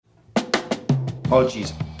Oh,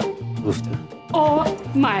 geez.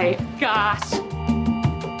 Oh, my gosh.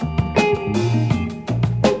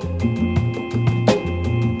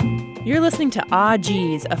 You're listening to Aw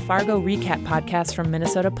Geez, a Fargo recap podcast from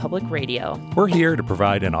Minnesota Public Radio. We're here to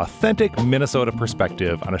provide an authentic Minnesota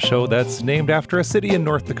perspective on a show that's named after a city in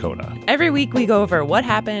North Dakota. Every week we go over what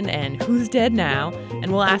happened and who's dead now,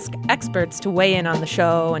 and we'll ask experts to weigh in on the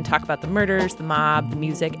show and talk about the murders, the mob, the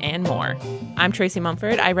music, and more. I'm Tracy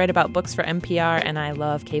Mumford. I write about books for NPR, and I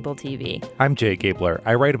love cable TV. I'm Jay Gabler.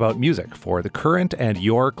 I write about music for The Current and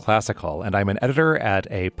Your Classical, and I'm an editor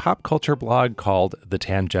at a pop culture blog called The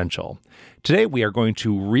Tangential. Today, we are going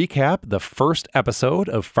to recap the first episode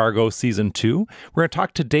of Fargo Season 2. We're going to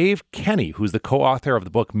talk to Dave Kenney, who's the co-author of the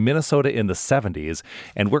book Minnesota in the 70s,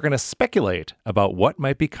 and we're going to speculate about what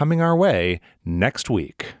might be coming our way next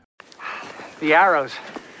week. The arrows.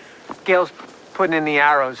 Gail's putting in the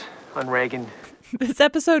arrows on Reagan. This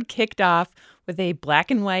episode kicked off with a black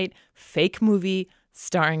and white fake movie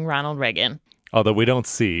starring Ronald Reagan. Although we don't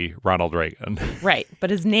see Ronald Reagan. Right, but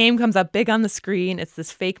his name comes up big on the screen. It's this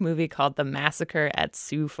fake movie called The Massacre at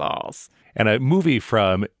Sioux Falls. And a movie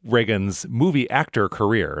from Reagan's movie actor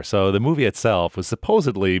career. So the movie itself was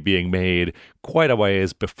supposedly being made quite a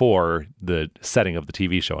ways before the setting of the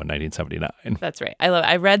TV show in 1979. That's right.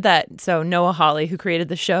 I read that. So Noah Hawley, who created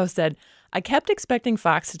the show, said, I kept expecting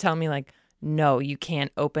Fox to tell me, like, no, you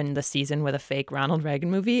can't open the season with a fake Ronald Reagan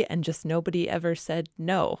movie, and just nobody ever said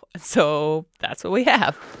no. So that's what we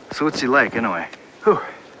have. So what's he like, anyway? Who?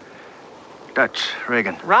 Dutch,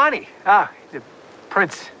 Reagan. Ronnie. The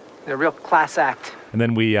Prince. The real class act. And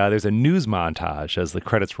then there's a news montage as the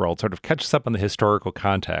credits roll, sort of catches up on the historical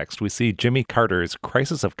context. We see Jimmy Carter's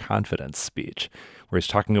crisis of confidence speech, where he's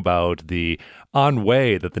talking about the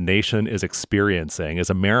ennui that the nation is experiencing. Is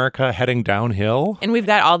America heading downhill? And we've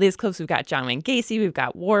got all these clips. We've got John Wayne Gacy. We've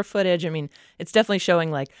got war footage. I mean, it's definitely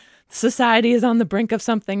showing, like, society is on the brink of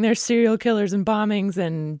something. There's serial killers and bombings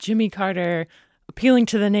and Jimmy Carter appealing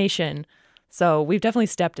to the nation. So we've definitely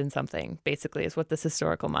stepped in something, basically, is what this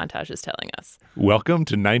historical montage is telling us. Welcome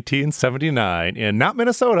to 1979 in not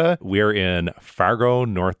Minnesota. We're in Fargo,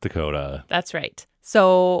 North Dakota. That's right.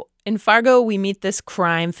 So in Fargo, we meet this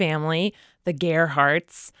crime family, the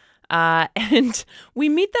Gerhardts, and we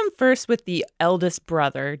meet them first with the eldest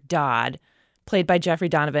brother, Dodd, played by Jeffrey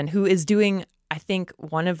Donovan, who is doing, I think,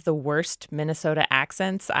 one of the worst Minnesota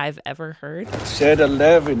accents I've ever heard. Said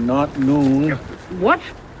 11, not noon. What?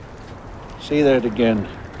 Say that again.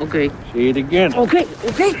 Okay. Say it again. Okay.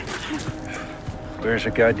 Where's the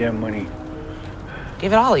goddamn money?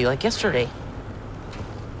 Gave it Ollie like yesterday.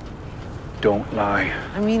 Don't lie.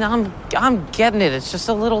 I mean, I'm getting it. It's just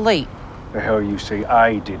a little late. The hell you say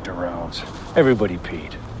I did the rounds. Everybody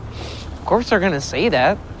paid. Of course they're gonna say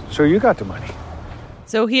that. So you got the money.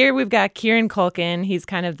 So here we've got Kieran Culkin. He's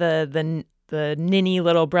kind of the ninny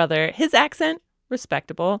little brother. His accent,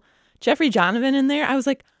 respectable. Jeffrey Donovan in there, I was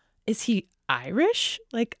like, is he Irish?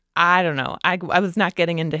 Like, I don't know. I was not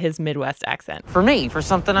getting into his Midwest accent. For me, for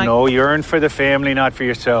something No, you're in for the family, not for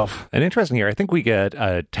yourself. And interesting here, I think we get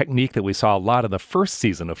a technique that we saw a lot in the first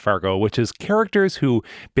season of Fargo, which is characters who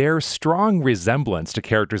bear strong resemblance to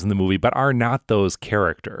characters in the movie, but are not those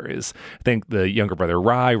characters. I think the younger brother,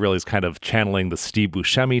 Rye, really is kind of channeling the Steve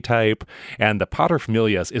Buscemi type, and the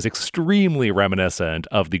paterfamilias is extremely reminiscent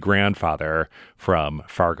of the grandfather from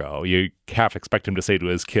Fargo. You half expect him to say to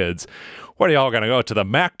his kids, what are y'all going to go to the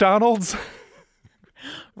McDonald's?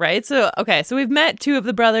 Right. So we've met two of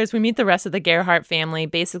the brothers. We meet the rest of the Gerhardt family.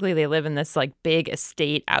 Basically, they live in this like big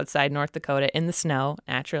estate outside North Dakota in the snow,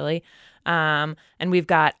 naturally. And we've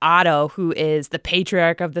got Otto, who is the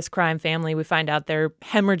patriarch of this crime family. We find out they're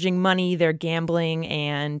hemorrhaging money, they're gambling,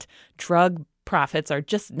 and drug profits are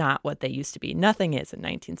just not what they used to be. Nothing is in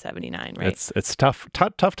 1979, right? It's tough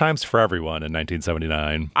times for everyone in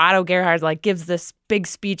 1979. Otto Gerhard gives this big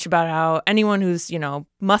speech about how anyone who's,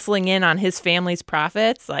 muscling in on his family's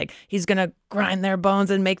profits, he's going to grind their bones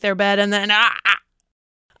and make their bed. And then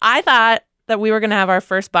I thought that we were going to have our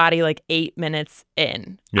first body 8 minutes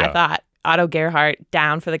in. Yeah. I thought Otto Gerhard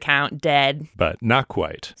down for the count, dead. But not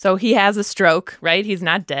quite. So he has a stroke, right? He's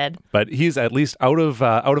not dead. But he's at least out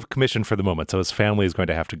of commission for the moment, so his family is going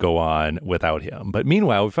to have to go on without him. But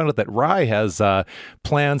meanwhile, we found out that Rye has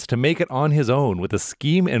plans to make it on his own with a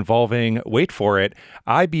scheme involving, wait for it,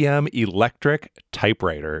 IBM electric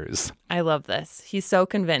typewriters. I love this. He's so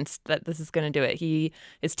convinced that this is going to do it. He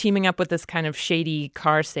is teaming up with this kind of shady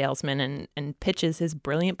car salesman and pitches his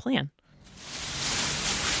brilliant plan.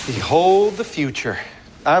 Behold the future.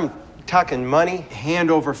 I'm talking money,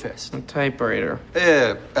 hand over fist. A typewriter.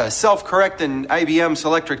 A self-correcting IBM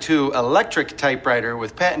Selectric 2 electric typewriter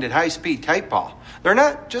with patented high-speed type ball. They're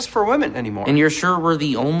not just for women anymore. And you're sure we're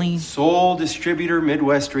the only sole distributor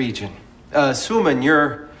Midwest region. Assuming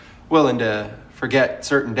you're willing to forget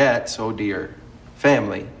certain debts owed to your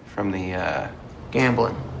family from the,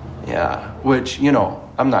 gambling. Yeah, which,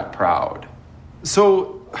 I'm not proud.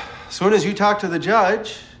 So, as soon as you talk to the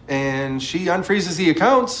judge and she unfreezes the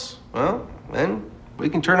accounts, well, then we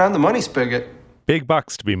can turn on the money spigot. Big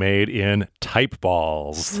bucks to be made in type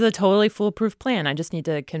balls. This is a totally foolproof plan. I just need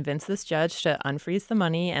to convince this judge to unfreeze the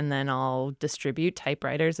money, and then I'll distribute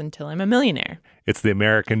typewriters until I'm a millionaire. It's the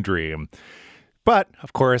American dream. But,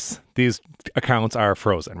 of course, these accounts are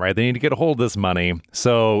frozen, right? They need to get a hold of this money.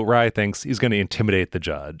 So Rye thinks he's going to intimidate the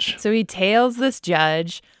judge. So he tails this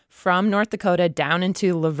judge from North Dakota down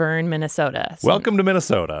into Luverne, Minnesota. Welcome to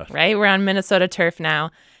Minnesota. Right? We're on Minnesota turf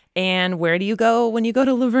now. And where do you go when you go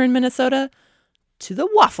to Luverne, Minnesota? To the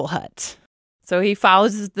Waffle Hut. So he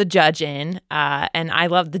follows the judge in, and I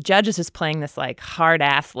love the judge is just playing this like hard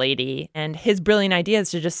ass lady, and his brilliant idea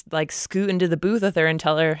is to just like scoot into the booth with her and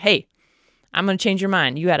tell her, hey, I'm going to change your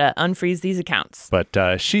mind. You got to unfreeze these accounts.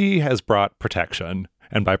 But she has brought protection,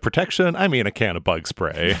 and by protection I mean a can of bug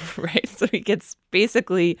spray. Right. So he gets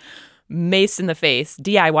basically mace in the face,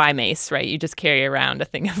 DIY mace, right? You just carry around a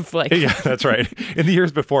thing of like... Yeah, that's right. In the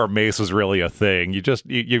years before mace was really a thing,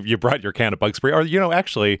 you brought your can of bug spray. Or,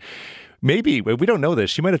 actually, maybe, we don't know this,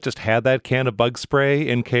 she might have just had that can of bug spray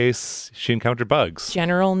in case she encountered bugs.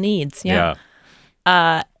 General needs, yeah.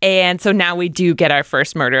 And so now we do get our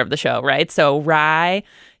first murder of the show, right? So Rye,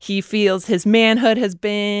 he feels his manhood has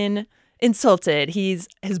been insulted. His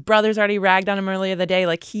brother's already ragged on him earlier the day.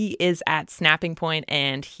 Like, he is at snapping point,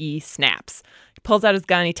 and he snaps. He pulls out his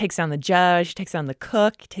gun. He takes down the judge. He takes down the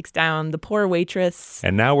cook. He takes down the poor waitress.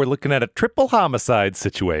 And now we're looking at a triple homicide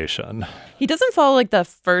situation. He doesn't follow like the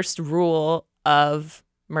first rule of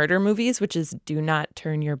murder movies, which is do not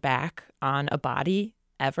turn your back on a body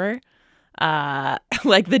ever.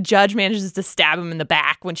 Like the judge manages to stab him in the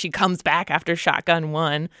back when she comes back after shotgun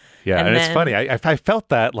one. Yeah, and it's funny. I felt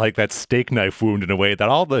that like that steak knife wound in a way that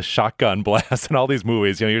all the shotgun blasts in all these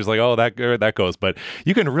movies, you're just like, oh, that goes. But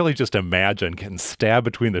you can really just imagine getting stabbed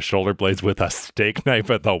between the shoulder blades with a steak knife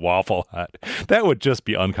at the Waffle Hut. That would just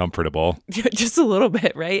be uncomfortable. Just a little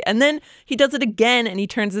bit, right? And then he does it again, and he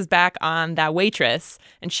turns his back on that waitress,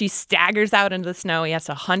 and she staggers out into the snow. He has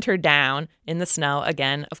to hunt her down in the snow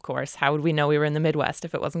again, of course. How would we know we were in the Midwest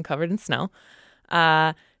if it wasn't covered in snow?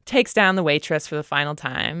 Takes down the waitress for the final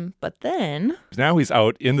time, but then... Now he's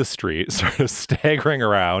out in the street, sort of staggering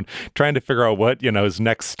around, trying to figure out what, his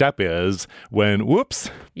next step is when, whoops.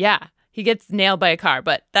 Yeah, he gets nailed by a car,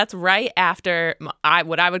 but that's right after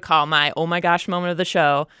what I would call my oh my gosh moment of the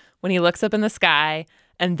show, when he looks up in the sky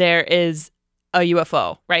and there is a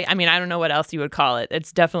UFO, right? I mean, I don't know what else you would call it.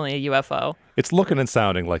 It's definitely a UFO. It's looking and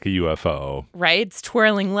sounding like a UFO. Right? It's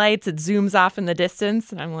twirling lights. It zooms off in the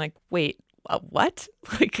distance. And I'm like, wait, what?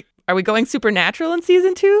 Like, are we going supernatural in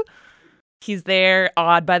season 2? He's there,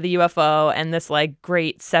 awed by the UFO, and this like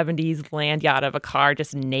great 70s land yacht of a car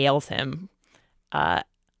just nails him.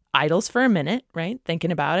 Idles for a minute, right?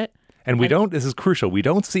 Thinking about it. And this is crucial, we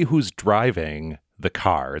don't see who's driving the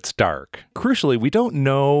car. It's dark. Crucially, we don't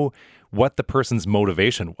know what the person's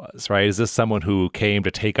motivation was, right? Is this someone who came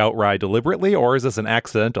to take out Rye deliberately, or is this an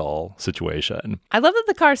accidental situation? I love that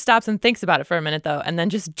the car stops and thinks about it for a minute, though, and then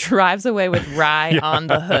just drives away with Rye on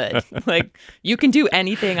the hood. Like, you can do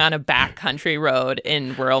anything on a backcountry road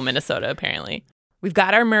in rural Minnesota, apparently. We've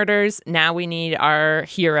got our murders. Now we need our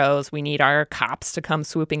heroes. We need our cops to come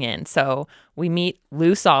swooping in. So we meet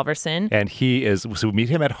Lou Solverson. And so we meet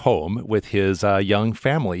him at home with his young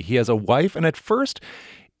family. He has a wife, and at first...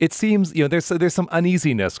 it seems, there's some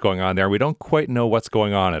uneasiness going on there. We don't quite know what's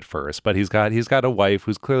going on at first, but he's got a wife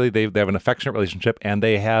who's clearly they have an affectionate relationship, and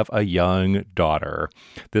they have a young daughter.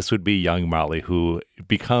 This would be young Molly, who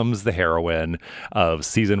becomes the heroine of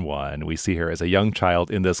season 1. We see her as a young child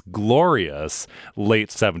in this glorious late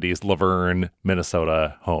 70s Luverne,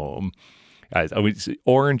 Minnesota home.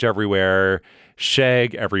 Orange everywhere,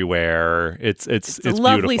 shag everywhere. It's a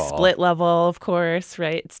lovely beautiful. Split level, of course,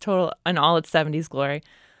 right? It's total in all its 70s glory.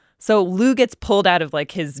 So Lou gets pulled out of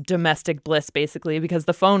like his domestic bliss, basically, because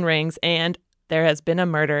the phone rings and there has been a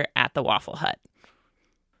murder at the Waffle Hut.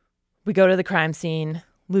 We go to the crime scene.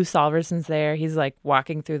 Lou Solverson's there. He's like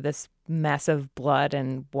walking through this mess of blood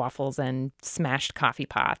and waffles and smashed coffee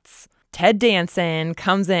pots. Ted Danson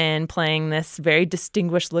comes in playing this very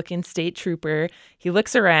distinguished looking state trooper. He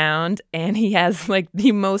looks around and he has like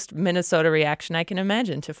the most Minnesota reaction I can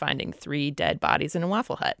imagine to finding 3 dead bodies in a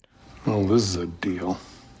Waffle Hut. Well, this is a deal.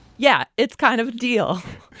 Yeah, it's kind of a deal.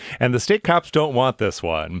 And the state cops don't want this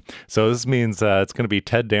one. So this means it's going to be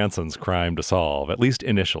Ted Danson's crime to solve, at least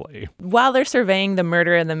initially. While they're surveying the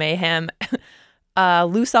murder and the mayhem,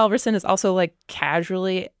 Lou Salverson is also like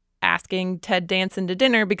casually asking Ted Danson to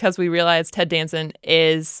dinner because we realize Ted Danson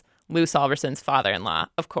is Lou Salverson's father-in-law,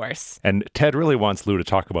 of course. And Ted really wants Lou to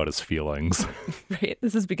talk about his feelings. Right.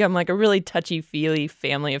 This has become like a really touchy-feely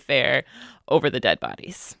family affair over the dead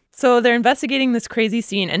bodies. So they're investigating this crazy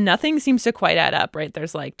scene and nothing seems to quite add up, right?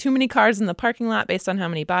 There's like too many cars in the parking lot based on how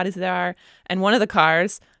many bodies there are. And one of the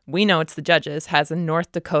cars, we know it's the judge's, has a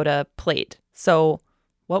North Dakota plate. So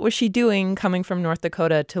what was she doing coming from North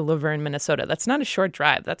Dakota to Luverne, Minnesota? That's not a short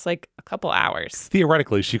drive. That's like a couple hours.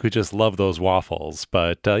 Theoretically, she could just love those waffles.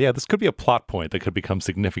 But yeah, this could be a plot point that could become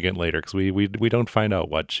significant later because we don't find out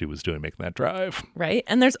what she was doing making that drive. Right.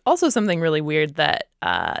 And there's also something really weird that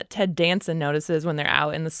Ted Danson notices when they're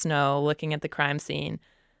out in the snow looking at the crime scene.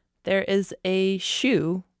 There is a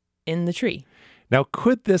shoe in the tree. Now,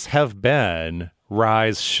 could this have been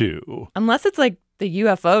Rye's shoe? Unless it's like the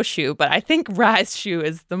UFO shoe, but I think Rye's shoe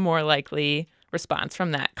is the more likely response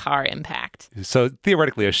from that car impact. So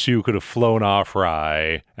theoretically, a shoe could have flown off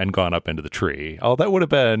Rye and gone up into the tree. Oh, that would have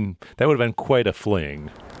been quite a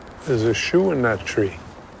fling. There's a shoe in that tree.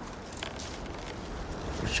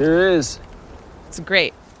 It sure is. It's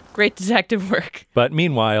great detective work. But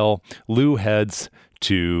meanwhile, Lou heads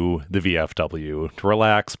to the VFW to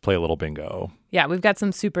relax, play a little bingo. Yeah, we've got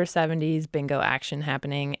some super 70s bingo action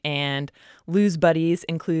happening, and Lou's buddies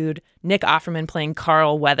include Nick Offerman playing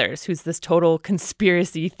Carl Weathers, who's this total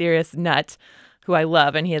conspiracy theorist nut who I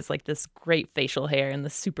love, and he has like this great facial hair and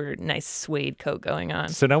this super nice suede coat going on.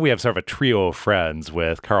 So now we have sort of a trio of friends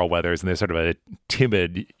with Carl Weathers, and there's sort of a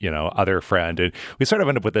timid, other friend, and we sort of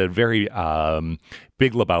end up with a very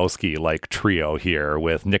Big Lebowski-like trio here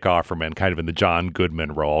with Nick Offerman kind of in the John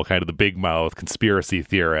Goodman role, kind of the big mouth conspiracy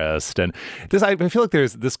theorist. And this, I feel like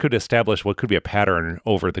this could establish what could be a pattern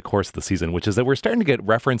over the course of the season, which is that we're starting to get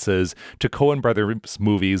references to Coen Brothers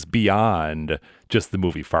movies beyond just the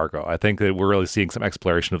movie Fargo. I think that we're really seeing some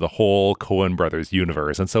exploration of the whole Coen Brothers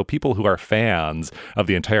universe. And so people who are fans of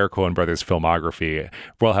the entire Coen Brothers filmography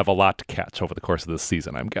will have a lot to catch over the course of this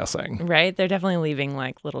season, I'm guessing. Right? They're definitely leaving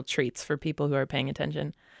like little treats for people who are paying attention.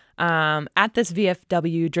 At this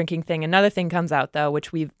VFW drinking thing, another thing comes out though,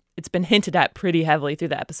 which it's been hinted at pretty heavily through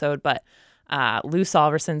the episode, but Lou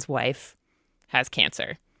Salverson's wife has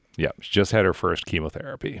cancer. Yeah, she just had her first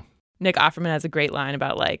chemotherapy. Nick Offerman has a great line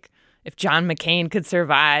about like, if John McCain could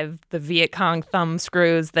survive the Viet Cong thumb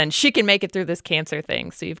screws, then she can make it through this cancer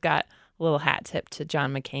thing. So you've got a little hat tip to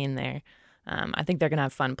John McCain there. I think they're going to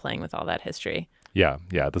have fun playing with all that history. Yeah.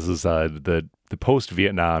 This is the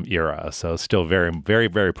post-Vietnam era, so still very, very,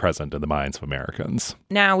 very present in the minds of Americans.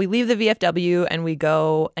 Now we leave the VFW and we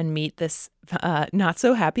go and meet this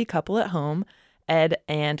not-so-happy couple at home, Ed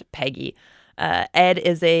and Peggy. Ed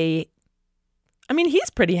is he's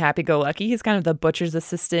pretty happy-go-lucky. He's kind of the butcher's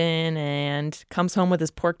assistant and comes home with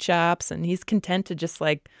his pork chops, and he's content to just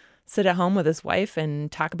like sit at home with his wife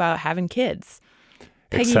and talk about having kids.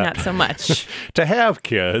 Peggy, not so much. To have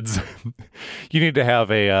kids, you need to have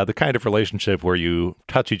the kind of relationship where you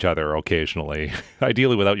touch each other occasionally,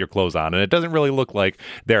 ideally without your clothes on. And it doesn't really look like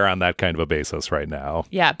they're on that kind of a basis right now.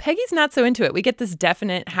 Yeah, Peggy's not so into it. We get this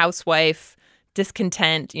definite housewife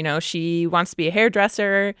discontent. She wants to be a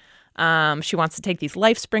hairdresser. She wants to take these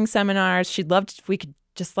LifeSpring seminars. She'd love if we could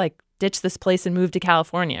just like ditch this place and move to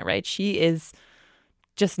California, right? She is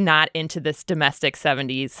just not into this domestic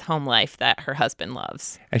 70s home life that her husband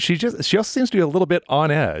loves. And she also seems to be a little bit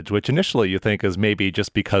on edge, which initially you think is maybe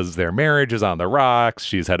just because their marriage is on the rocks,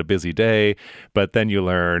 she's had a busy day, but then you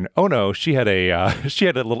learn, oh no, she had a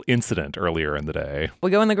little incident earlier in the day.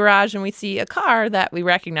 We go in the garage and we see a car that we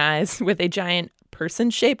recognize with a giant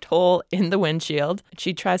person-shaped hole in the windshield.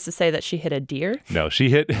 She tries to say that she hit a deer. No, she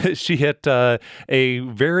hit a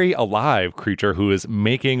very alive creature who is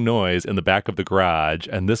making noise in the back of the garage,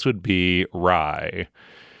 and this would be Rye.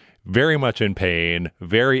 Very much in pain,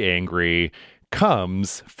 very angry,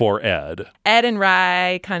 comes for Ed. Ed and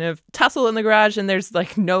Rye kind of tussle in the garage, and there's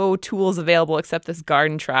like no tools available except this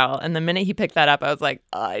garden trowel. And the minute he picked that up, I was like,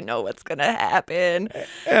 I know what's going to happen.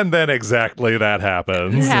 And then exactly that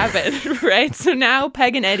happens. It happened, right? So now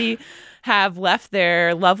Peg and Eddie have left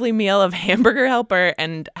their lovely meal of hamburger helper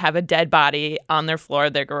and have a dead body on their floor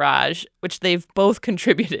of their garage, which they've both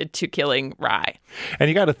contributed to killing Rye. And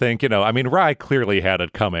you got to think, Rye clearly had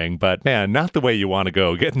it coming, but man, not the way you want to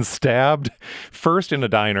go. Getting stabbed first in a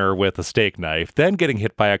diner with a steak knife, then getting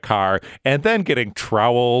hit by a car, and then getting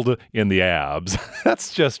troweled in the abs.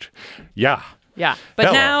 That's just, yeah. Yeah. But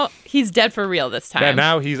Hello. now he's dead for real this time. Yeah,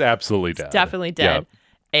 now he's absolutely dead. Definitely dead. Yep.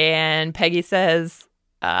 And Peggy says,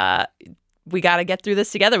 we got to get through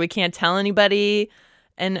this together. We can't tell anybody.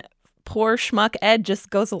 And poor schmuck Ed just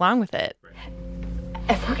goes along with it.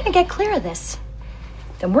 If we're going to get clear of this,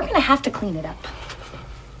 then we're going to have to clean it up.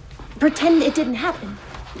 Pretend it didn't happen.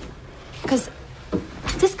 Because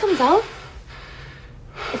if this comes out,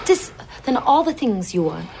 then all the things you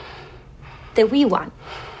want, that we want,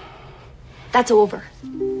 that's over.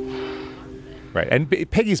 Right. And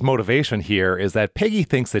Peggy's motivation here is that Peggy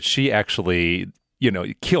thinks that she actually,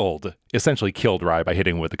 essentially killed Rye by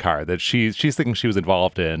hitting him with the car. That she's thinking she was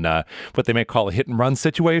involved in what they might call a hit and run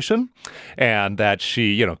situation, and that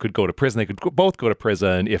she, could go to prison. They could both go to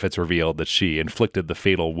prison if it's revealed that she inflicted the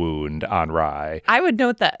fatal wound on Rye. I would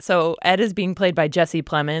note that. So Ed is being played by Jesse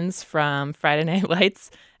Plemons from Friday Night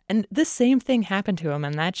Lights. And the same thing happened to him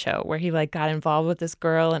on that show where he got involved with this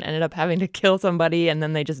girl and ended up having to kill somebody, and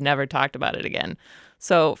then they just never talked about it again.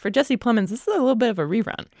 So for Jesse Plemons, this is a little bit of a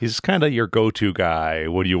rerun. He's kind of your go-to guy.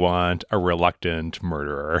 What do you want? A reluctant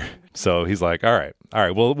murderer. So he's like, all right,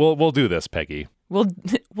 we'll do this, Peggy. We'll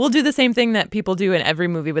do the same thing that people do in every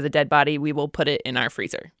movie with a dead body. We will put it in our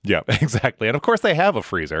freezer. Yeah, exactly. And of course they have a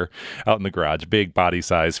freezer out in the garage, big body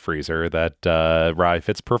size freezer that Rye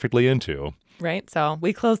fits perfectly into. Right. So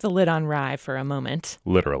we closed the lid on Rye for a moment.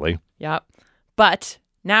 Literally. Yep. But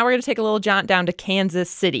now we're going to take a little jaunt down to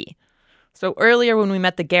Kansas City. So earlier when we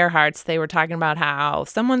met the Gerhardts, they were talking about how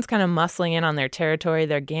someone's kind of muscling in on their territory.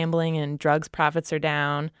 Their gambling and drugs profits are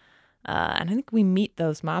down. And I think we meet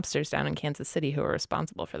those mobsters down in Kansas City who are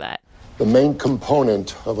responsible for that. The main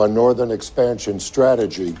component of our northern expansion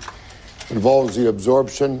strategy involves the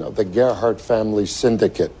absorption of the Gerhardt family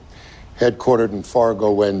syndicate, headquartered in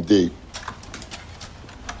Fargo, ND.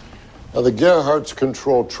 Now, the Gerhardts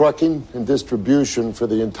control trucking and distribution for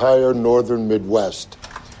the entire northern Midwest.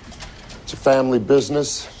 It's a family business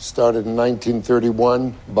started in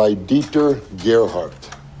 1931 by Dieter Gerhardt,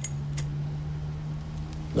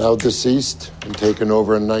 now deceased and taken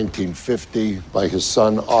over in 1950 by his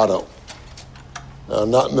son Otto. Now,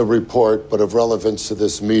 not in the report, but of relevance to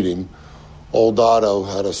this meeting, old Otto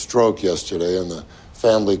had a stroke yesterday in the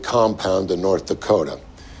family compound in North Dakota.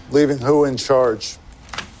 Leaving who in charge?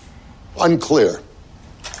 Unclear.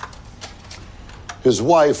 His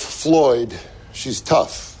wife, Floyd, she's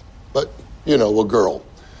tough, but, a girl.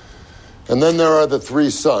 And then there are the three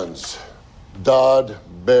sons, Dodd,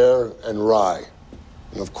 Bear, and Rye.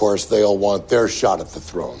 And of course, they all want their shot at the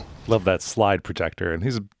throne. Love that slide projector. And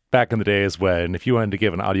he's back in the days when if you wanted to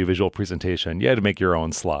give an audiovisual presentation, you had to make your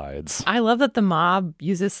own slides. I love that the mob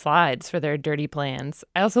uses slides for their dirty plans.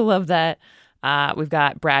 I also love that we've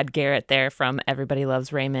got Brad Garrett there from Everybody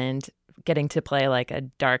Loves Raymond getting to play a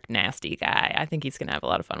dark, nasty guy. I think he's going to have a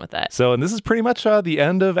lot of fun with that. So, and this is pretty much the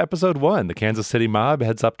end of episode 1. The Kansas City mob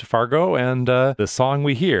heads up to Fargo, and the song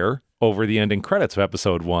we hear over the ending credits of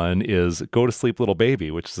episode 1 is Go to Sleep Little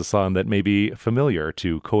Baby, which is a song that may be familiar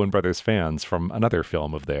to Coen Brothers fans from another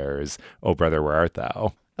film of theirs, Oh Brother, Where Art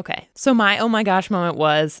Thou? Okay, so my oh my gosh moment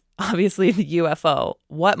was obviously the UFO.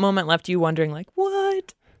 What moment left you wondering,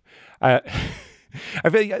 what? I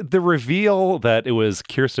feel the reveal that it was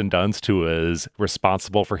Kirsten Dunst who was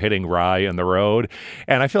responsible for hitting Rye in the road.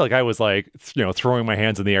 And I feel like I was throwing my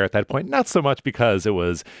hands in the air at that point, not so much because it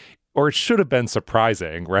was, or it should have been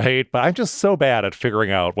surprising, right? But I'm just so bad at figuring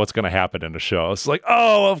out what's going to happen in a show. It's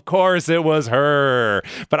oh, of course it was her.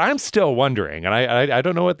 But I'm still wondering, and I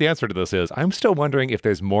don't know what the answer to this is. I'm still wondering if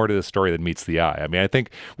there's more to the story than meets the eye. I mean, I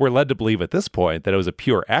think we're led to believe at this point that it was a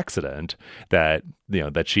pure accident that,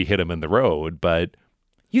 that she hit him in the road. But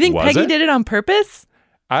you think Peggy did it on purpose?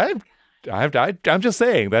 I'm just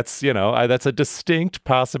saying that's, that's a distinct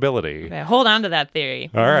possibility. Okay, hold on to that theory.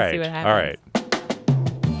 All right. See what happens. All right.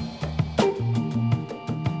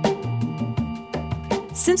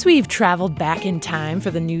 Since we've traveled back in time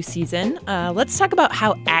for the new season, let's talk about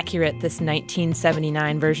how accurate this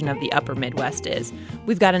 1979 version of the Upper Midwest is.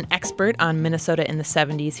 We've got an expert on Minnesota in the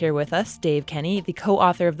 70s here with us, Dave Kenney, the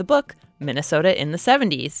co-author of the book, Minnesota in the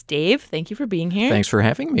 70s. Dave, thank you for being here. Thanks for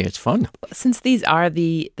having me. It's fun. Since this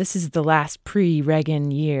is the last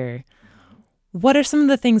pre-Reagan year, what are some of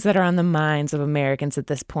the things that are on the minds of Americans at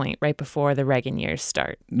this point, right before the Reagan years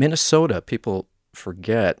start? Minnesota, people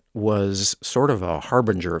forget, was sort of a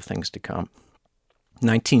harbinger of things to come.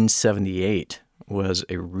 1978 was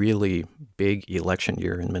a really big election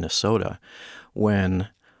year in Minnesota when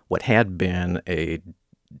what had been a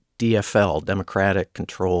DFL,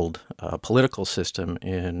 Democratic-controlled political system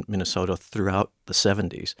in Minnesota throughout the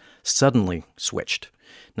 70s, suddenly switched.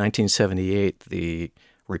 1978, the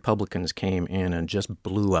Republicans came in and just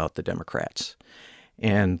blew out the Democrats.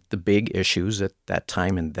 And the big issues at that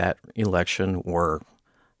time in that election were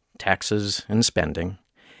taxes and spending.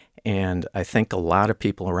 And I think a lot of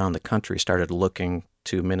people around the country started looking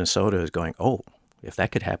to Minnesota as going, oh, if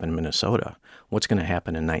that could happen in Minnesota, what's going to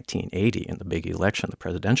happen in 1980 in the big election, the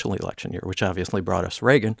presidential election year, which obviously brought us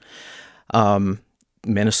Reagan.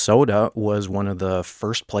 Minnesota was one of the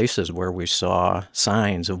first places where we saw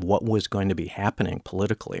signs of what was going to be happening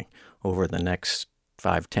politically over the next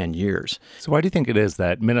 5-10 years. So why do you think it is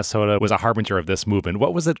that Minnesota was a harbinger of this movement?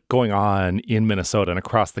 What was it going on in Minnesota and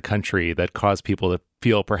across the country that caused people to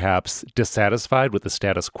feel perhaps dissatisfied with the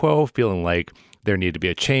status quo, feeling like there needed to be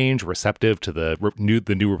a change, receptive to the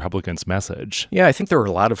new Republicans' message? Yeah, I think there were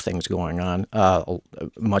a lot of things going on.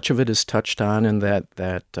 Much of it is touched on in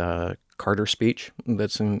that Carter speech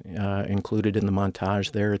that's included in the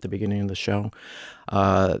montage there at the beginning of the show.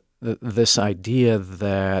 This idea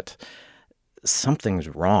that something's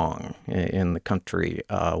wrong in the country.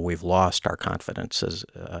 We've lost our confidence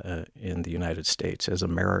in the United States as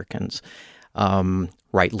Americans.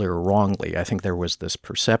 Rightly or wrongly, I think there was this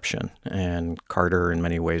perception, and Carter in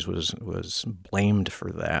many ways was blamed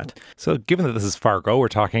for that. So given that this is Fargo, we're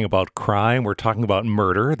talking about crime, we're talking about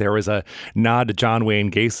murder. There was a nod to John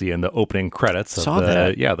Wayne Gacy in the opening credits of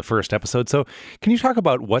the first episode. So can you talk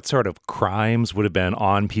about what sort of crimes would have been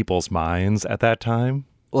on people's minds at that time?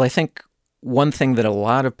 Well, I think one thing that a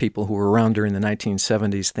lot of people who were around during the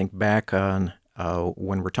 1970s think back on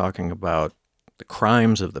when we're talking about the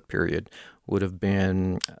crimes of the period would have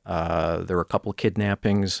been there were a couple of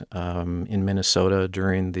kidnappings in Minnesota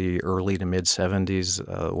during the early to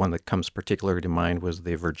mid-70s. One that comes particularly to mind was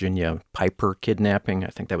the Virginia Piper kidnapping. I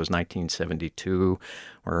think that was 1972,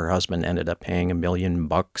 where her husband ended up paying $1 million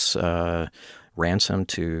ransom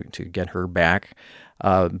to get her back.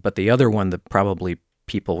 But the other one that probably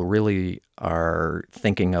people really are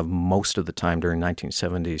thinking of most of the time during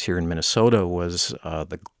 1970s here in Minnesota was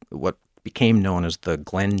what became known as the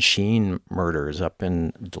Glenn Sheen murders up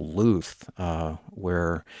in Duluth,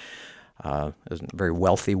 where a very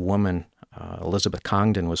wealthy woman, Elizabeth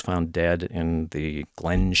Congdon, was found dead in the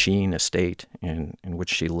Glenn Sheen estate in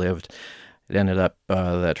which she lived. It ended up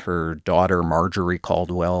that her daughter, Marjorie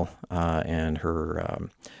Caldwell, and her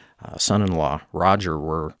son-in-law, Roger,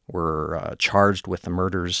 were charged with the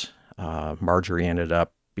murders. Marjorie ended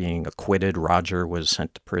up being acquitted. Roger was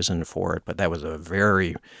sent to prison for it, but that was a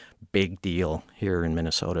very big deal here in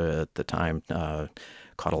Minnesota at the time.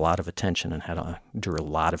 Caught a lot of attention and drew a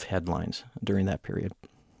lot of headlines during that period.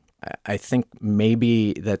 I think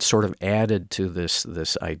maybe that sort of added to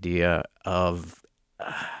this idea of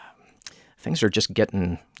things are just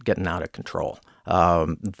getting out of control.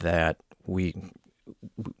 That we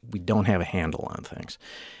don't have a handle on things,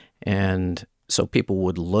 and so people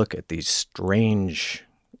would look at these strange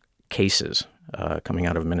cases coming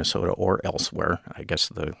out of Minnesota or elsewhere. I guess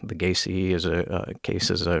the Gacy case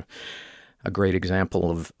is a great example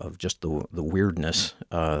of just the weirdness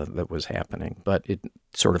that was happening. But it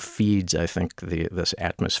sort of feeds, I think, this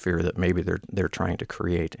atmosphere that maybe they're trying to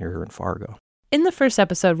create here in Fargo. In the first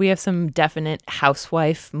episode, we have some definite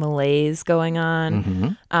housewife malaise going on.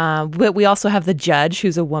 Mm-hmm. But we also have the judge,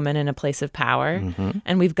 who's a woman in a place of power. Mm-hmm.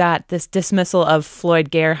 And we've got this dismissal of Floyd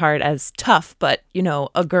Gerhardt as tough, but,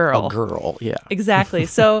 a girl. A girl, yeah. Exactly.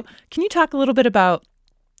 So can you talk a little bit about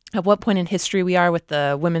at what point in history we are with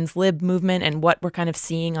the women's lib movement and what we're kind of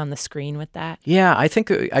seeing on the screen with that? Yeah, I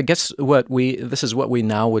guess this is what we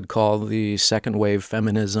now would call the second wave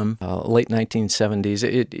feminism, late 1970s.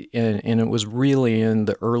 And it was really in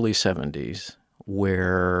the early 70s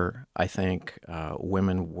where I think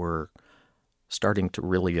women were starting to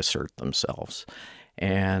really assert themselves.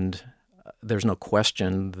 And there's no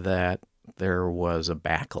question that there was a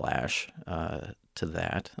backlash to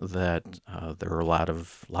that there were a lot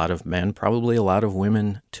of men, probably a lot of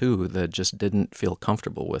women too, that just didn't feel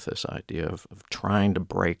comfortable with this idea of trying to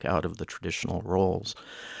break out of the traditional roles.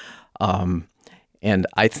 And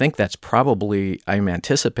I think I'm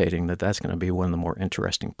anticipating that's going to be one of the more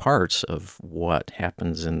interesting parts of what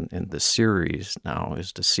happens in the series now,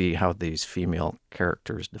 is to see how these female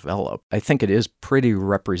characters develop. I think it is pretty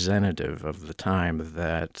representative of the time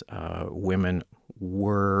that women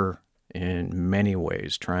were in many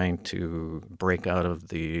ways trying to break out of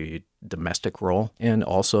the domestic role and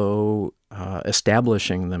also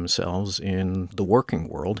establishing themselves in the working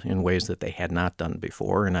world in ways that they had not done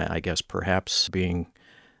before. And I guess perhaps being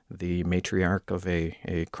the matriarch of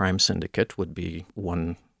a crime syndicate would be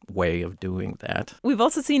one way of doing that. We've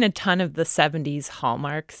also seen a ton of the 70s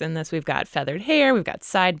hallmarks in this. We've got feathered hair, we've got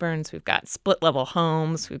sideburns, we've got split-level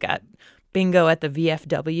homes, we've got bingo at the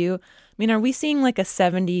VFW. I mean, are we seeing like a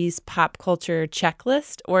 70s pop culture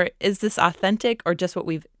checklist, or is this authentic or just what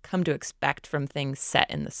we've come to expect from things set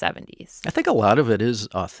in the 70s? I think a lot of it is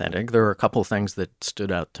authentic. There are a couple of things that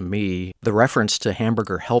stood out to me. The reference to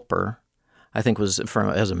Hamburger Helper, I think as a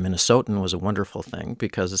Minnesotan, was a wonderful thing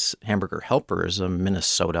because Hamburger Helper is a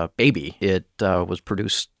Minnesota baby. It was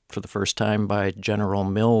produced for the first time by General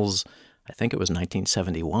Mills, I think it was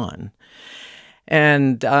 1971.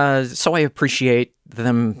 And so I appreciate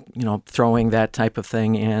them, throwing that type of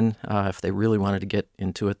thing in. If they really wanted to get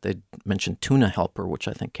into it, they'd mention Tuna Helper, which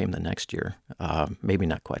I think came the next year. Maybe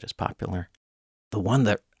not quite as popular. The one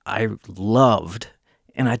that I loved,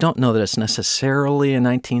 and I don't know that it's necessarily a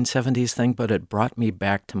 1970s thing, but it brought me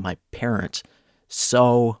back to my parents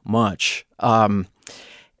so much.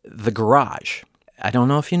 The garage. I don't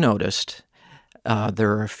know if you noticed,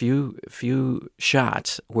 there are a few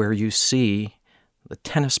shots where you see the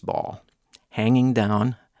tennis ball hanging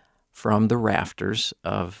down from the rafters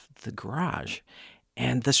of the garage.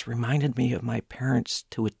 And this reminded me of my parents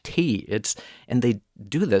to a T. And they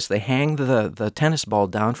do this. They hang the tennis ball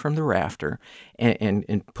down from the rafter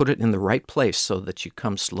and put it in the right place so that you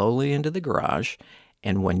come slowly into the garage.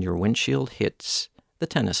 And when your windshield hits the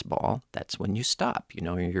tennis ball, that's when you stop.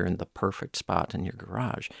 You're in the perfect spot in your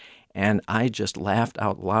garage. And I just laughed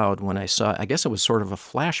out loud when I saw, I guess it was sort of a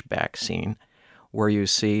flashback scene where you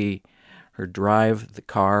see her drive the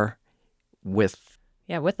car with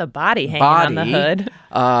a body hanging on the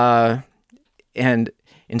hood. And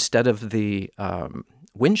instead of the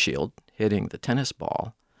windshield hitting the tennis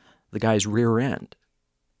ball, the guy's rear end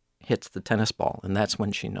hits the tennis ball, and that's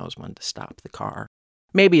when she knows when to stop the car.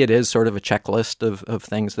 Maybe it is sort of a checklist of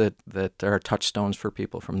things that are touchstones for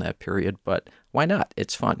people from that period, but why not?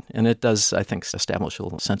 It's fun. And it does, I think, establish a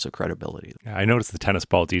little sense of credibility. Yeah, I noticed the tennis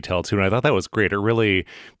ball detail, too, and I thought that was great. It really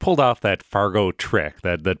pulled off that Fargo trick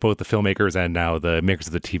that both the filmmakers and now the makers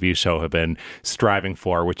of the TV show have been striving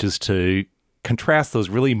for, which is to contrast those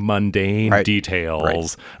really mundane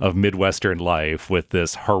details of Midwestern life with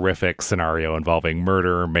this horrific scenario involving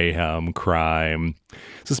murder, mayhem, crime.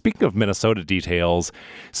 So speaking of Minnesota details,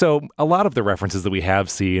 so a lot of the references that we have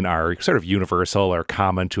seen are sort of universal or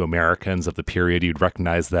common to Americans of the period. You'd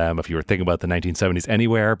recognize them if you were thinking about the 1970s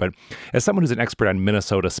anywhere. But as someone who's an expert on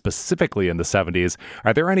Minnesota specifically in the 70s,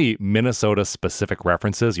 are there any Minnesota-specific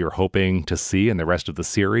references you're hoping to see in the rest of the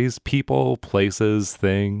series? People, places,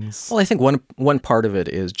 things? Well, I think one part of it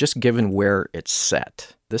is just given where it's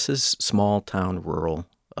set. This is small-town, rural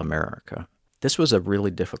America. This was a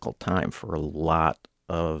really difficult time for a lot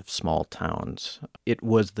of small towns. It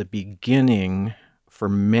was the beginning for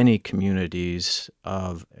many communities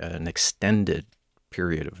of an extended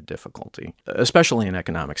period of difficulty, especially in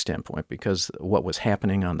economic standpoint, because what was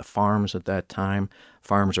happening on the farms at that time,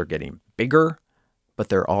 farms are getting bigger, but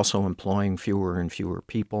they're also employing fewer and fewer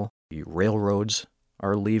people. The railroads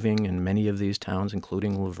are leaving in many of these towns,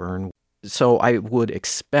 including Luverne. So I would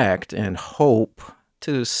expect and hope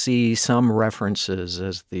to see some references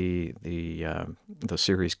as the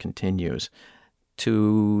series continues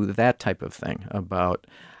to that type of thing about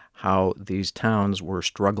how these towns were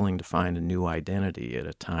struggling to find a new identity at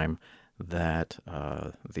a time that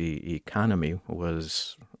the economy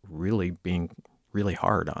was really being really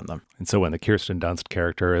hard on them. And so when the Kirsten Dunst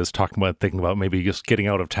character is thinking about maybe just getting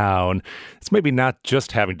out of town, it's maybe not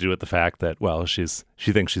just having to do with the fact that, well, she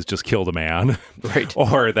thinks she's just killed a man, right,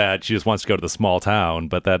 or that she just wants to go to the small town,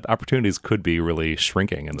 but that opportunities could be really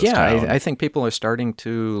shrinking in this town. I think people are starting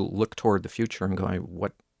to look toward the future and going,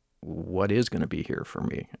 what is going to be here for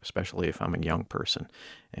me, especially if I'm a young person?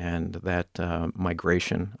 And that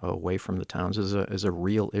migration away from the towns is a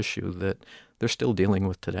real issue that they're still dealing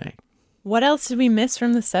with today. What else did we miss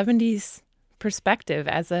from the 70s perspective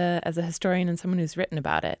as a historian and someone who's written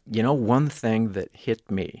about it? One thing that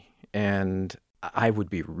hit me, and I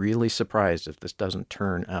would be really surprised if this doesn't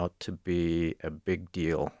turn out to be a big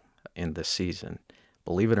deal in this season,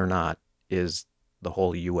 believe it or not, is the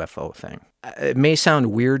whole UFO thing. It may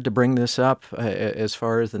sound weird to bring this up as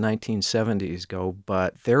far as the 1970s go,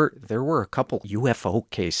 but there were a couple UFO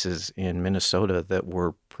cases in Minnesota that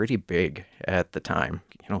were pretty big at the time.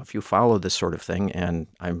 If you follow this sort of thing, and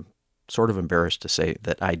I'm sort of embarrassed to say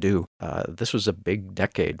that I do, this was a big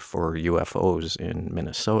decade for UFOs in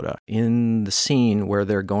Minnesota. In the scene where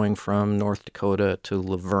they're going from North Dakota to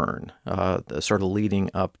Luverne, sort of leading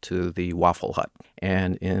up to the Waffle Hut,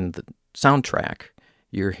 and in the soundtrack,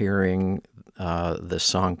 you're hearing this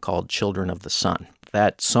song called Children of the Sun.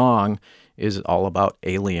 That song is all about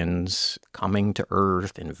aliens coming to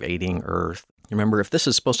Earth, invading Earth. Remember, if this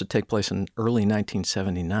is supposed to take place in early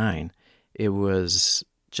 1979, it was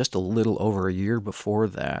just a little over a year before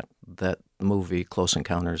that, that movie Close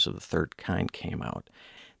Encounters of the Third Kind came out.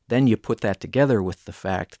 Then you put that together with the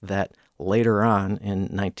fact that later on in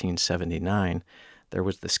 1979, there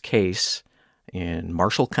was this case in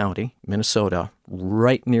Marshall County, Minnesota,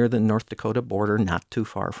 right near the North Dakota border, not too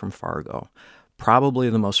far from Fargo. Probably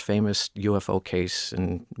the most famous UFO case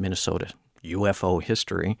in Minnesota UFO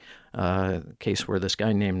history, case where this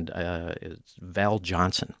guy named Val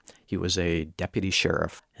Johnson. He was a deputy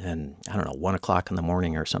sheriff, and 1 o'clock in the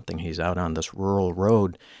morning or something, he's out on this rural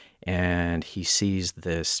road, and he sees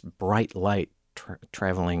this bright light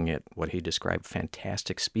traveling at what he described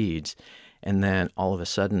fantastic speeds, and then all of a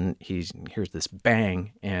sudden he hears this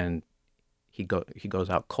bang, and he goes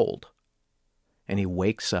out cold, and he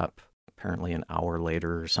wakes up apparently an hour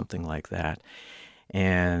later or something like that.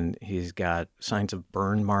 And he's got signs of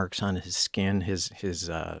burn marks on his skin. His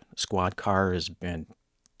squad car has been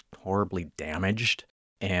horribly damaged,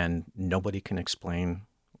 and nobody can explain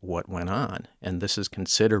what went on. And this is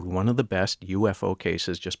considered one of the best UFO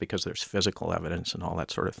cases just because there's physical evidence and all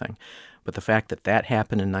that sort of thing. But the fact that that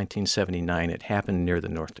happened in 1979, it happened near the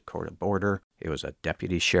North Dakota border. It was a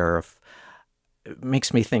deputy sheriff. It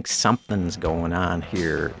makes me think something's going on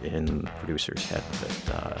here in the producer's head,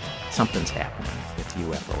 that something's happening with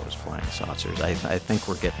UFOs, flying saucers. I think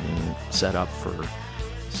we're getting set up for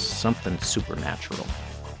something supernatural.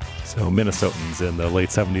 So Minnesotans in the late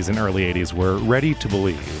 70s and early 80s were ready to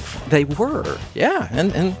believe. They were, yeah,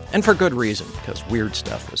 and for good reason, because weird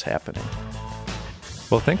stuff was happening.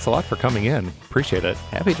 Well, thanks a lot for coming in. Appreciate it.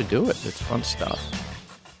 Happy to do it. It's fun stuff.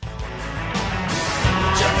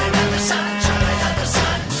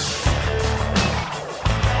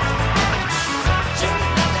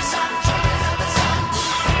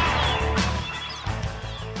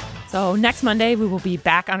 So next Monday, we will be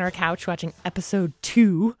back on our couch watching episode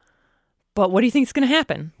 2. But what do you think is going to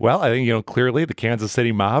happen? Well, I think, clearly the Kansas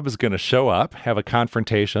City mob is going to show up, have a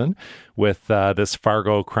confrontation with this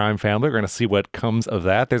Fargo crime family. We're going to see what comes of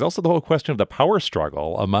that. There's also the whole question of the power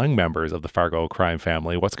struggle among members of the Fargo crime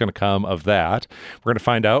family. What's going to come of that? We're going to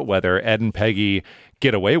find out whether Ed and Peggy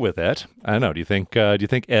get away with it. I don't know. Do you think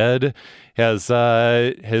Ed has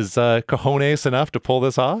his cojones enough to pull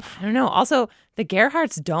this off? I don't know. Also, the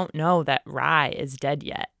Gerhardts don't know that Rye is dead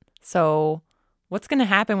yet. So what's going to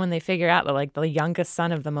happen when they figure out that, the youngest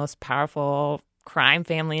son of the most powerful crime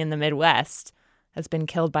family in the Midwest has been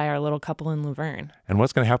killed by our little couple in Luverne? And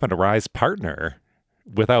what's going to happen to Rye's partner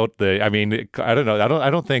without I don't know. I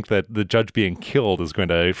don't think that the judge being killed is going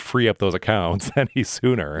to free up those accounts any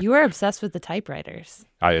sooner. You are obsessed with the typewriters.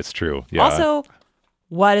 It's true. Yeah. Also,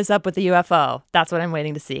 what is up with the UFO? That's what I'm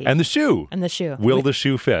waiting to see. And the shoe. Will the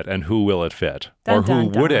shoe fit? And who will it fit? Or who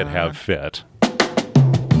would it have fit?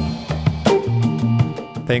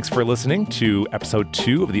 Thanks for listening to episode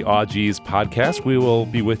 2 of the Aw Geez podcast. We will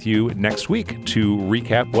be with you next week to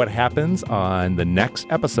recap what happens on the next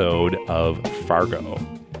episode of Fargo.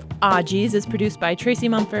 Aw Geez is produced by Tracy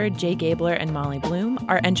Mumford, Jay Gabler, and Molly Bloom.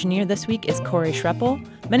 Our engineer this week is Corey Schreppel.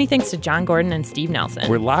 Many thanks to John Gordon and Steve Nelson.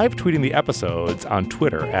 We're live tweeting the episodes on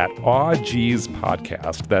Twitter at Aw Geez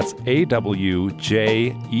Podcast. That's AWJEEZ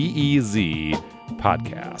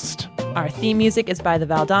Podcast. Our theme music is by the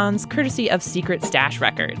Valdons, courtesy of Secret Stash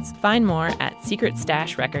Records. Find more at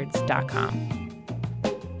secretstashrecords.com.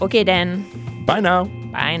 Okay, then. Bye now.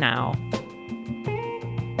 Bye now.